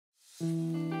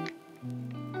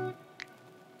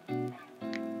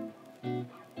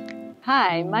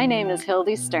Hi, my name is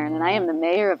Hildy Stern, and I am the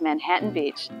mayor of Manhattan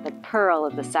Beach, the pearl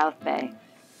of the South Bay.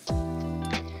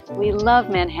 We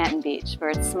love Manhattan Beach for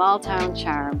its small-town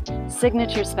charm,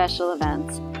 signature special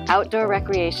events, outdoor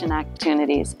recreation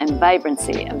opportunities, and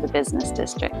vibrancy of the business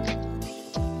district.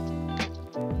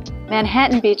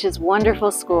 Manhattan Beach's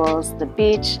wonderful schools, the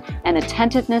beach, and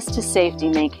attentiveness to safety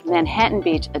make Manhattan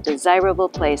Beach a desirable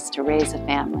place to raise a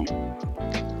family.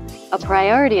 A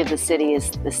priority of the city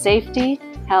is the safety,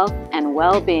 health, and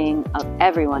well-being of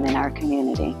everyone in our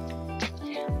community.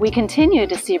 We continue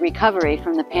to see recovery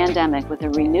from the pandemic with a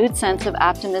renewed sense of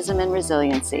optimism and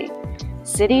resiliency.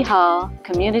 City Hall,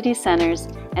 community centers,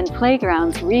 and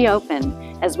playgrounds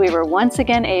reopen as we were once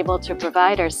again able to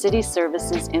provide our city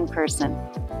services in person.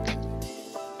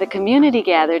 The community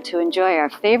gathered to enjoy our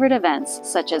favorite events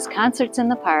such as concerts in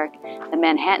the park, the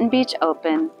Manhattan Beach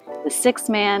Open, the Six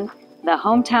Man, the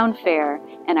Hometown Fair,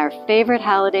 and our favorite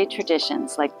holiday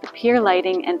traditions like the pier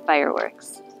lighting and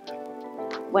fireworks.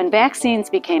 When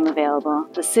vaccines became available,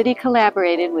 the city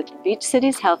collaborated with the Beach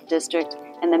Cities Health District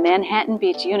and the Manhattan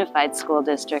Beach Unified School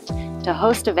District to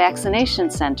host a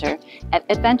vaccination center at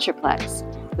Adventureplex,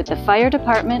 with the fire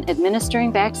department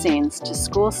administering vaccines to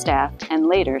school staff and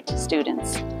later to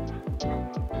students.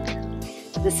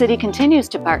 The city continues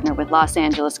to partner with Los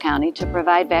Angeles County to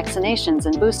provide vaccinations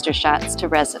and booster shots to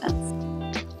residents.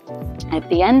 At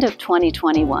the end of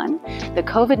 2021, the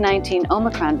COVID-19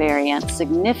 Omicron variant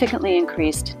significantly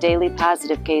increased daily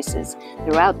positive cases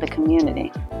throughout the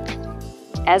community.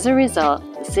 As a result,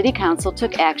 the City Council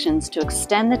took actions to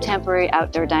extend the temporary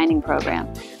outdoor dining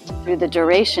program through the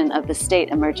duration of the state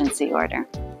emergency order.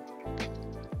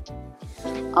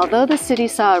 Although the city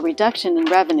saw a reduction in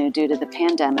revenue due to the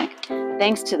pandemic,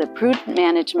 thanks to the prudent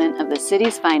management of the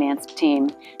city's finance team,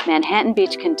 Manhattan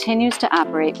Beach continues to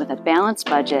operate with a balanced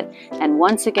budget and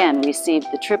once again received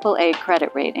the AAA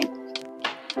credit rating.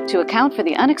 To account for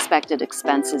the unexpected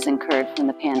expenses incurred from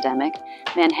the pandemic,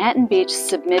 Manhattan Beach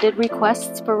submitted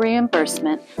requests for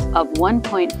reimbursement of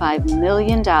 $1.5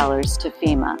 million to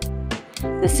FEMA.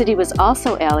 The city was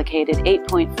also allocated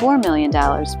 $8.4 million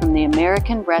from the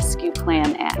American Rescue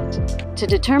Plan Act. To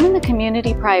determine the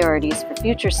community priorities for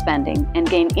future spending and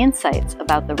gain insights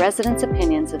about the residents'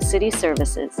 opinions of city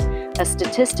services, a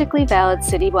statistically valid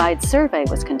citywide survey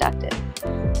was conducted.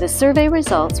 The survey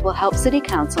results will help City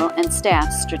Council and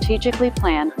staff strategically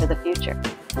plan for the future.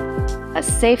 A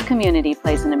safe community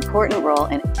plays an important role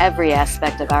in every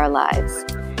aspect of our lives.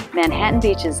 Manhattan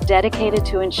Beach is dedicated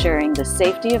to ensuring the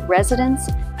safety of residents,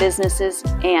 businesses,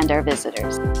 and our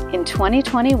visitors. In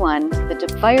 2021,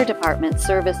 the fire department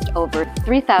serviced over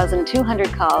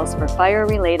 3,200 calls for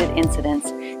fire-related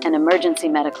incidents and emergency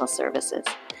medical services.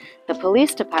 The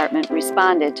police department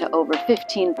responded to over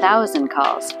 15,000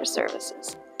 calls for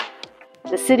services.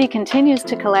 The city continues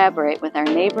to collaborate with our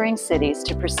neighboring cities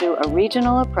to pursue a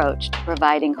regional approach to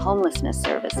providing homelessness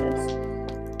services.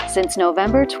 Since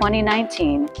November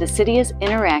 2019, the city has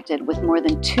interacted with more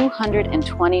than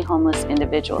 220 homeless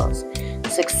individuals,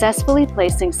 successfully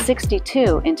placing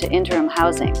 62 into interim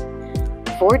housing,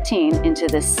 14 into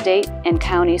the state and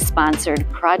county-sponsored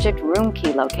Project Room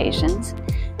Key locations,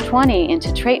 20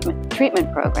 into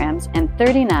treatment programs, and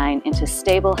 39 into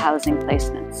stable housing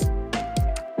placements.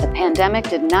 The pandemic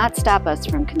did not stop us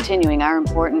from continuing our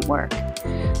important work.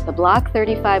 The Block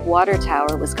 35 water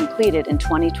tower was completed in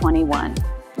 2021.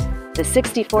 The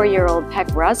 64-year-old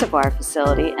Peck Reservoir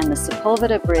facility and the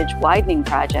Sepulveda Bridge widening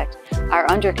project are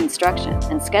under construction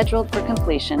and scheduled for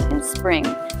completion in spring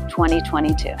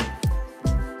 2022.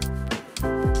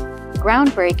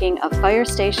 Groundbreaking of Fire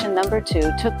Station No.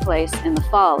 2 took place in the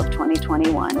fall of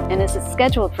 2021 and is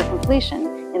scheduled for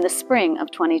completion in the spring of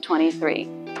 2023.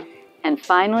 And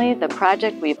finally, the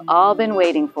project we've all been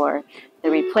waiting for,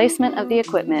 the replacement of the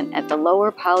equipment at the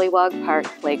Lower Pollywog Park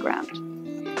playground.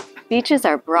 Beaches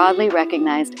are broadly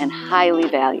recognized and highly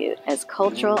valued as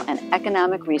cultural and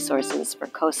economic resources for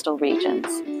coastal regions.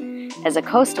 As a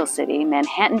coastal city,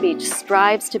 Manhattan Beach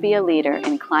strives to be a leader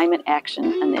in climate action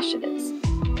initiatives.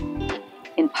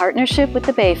 In partnership with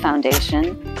the Bay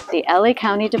Foundation, the LA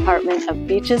County Department of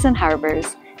Beaches and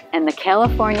Harbors, and the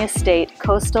California State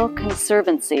Coastal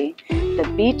Conservancy,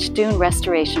 the Beach Dune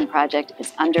Restoration Project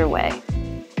is underway.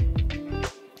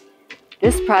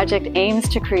 This project aims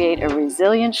to create a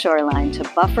resilient shoreline to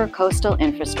buffer coastal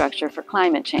infrastructure for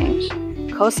climate change,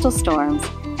 coastal storms,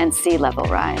 and sea level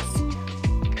rise.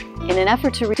 In an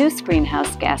effort to reduce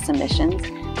greenhouse gas emissions,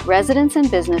 residents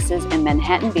and businesses in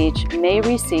Manhattan Beach may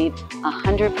receive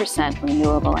 100%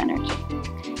 renewable energy.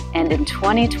 And in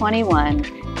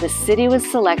 2021, the city was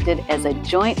selected as a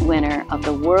joint winner of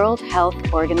the World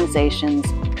Health Organization's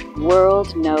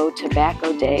World No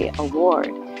Tobacco Day Award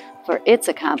for its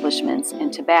accomplishments in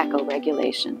tobacco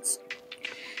regulations.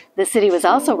 The city was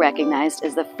also recognized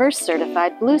as the first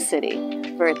certified blue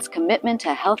city for its commitment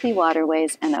to healthy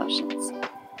waterways and oceans.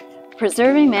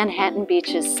 Preserving Manhattan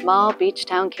Beach's small beach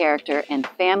town character and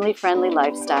family-friendly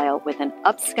lifestyle with an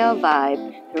upscale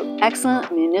vibe through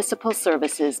excellent municipal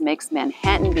services makes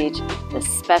Manhattan Beach the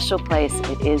special place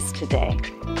it is today.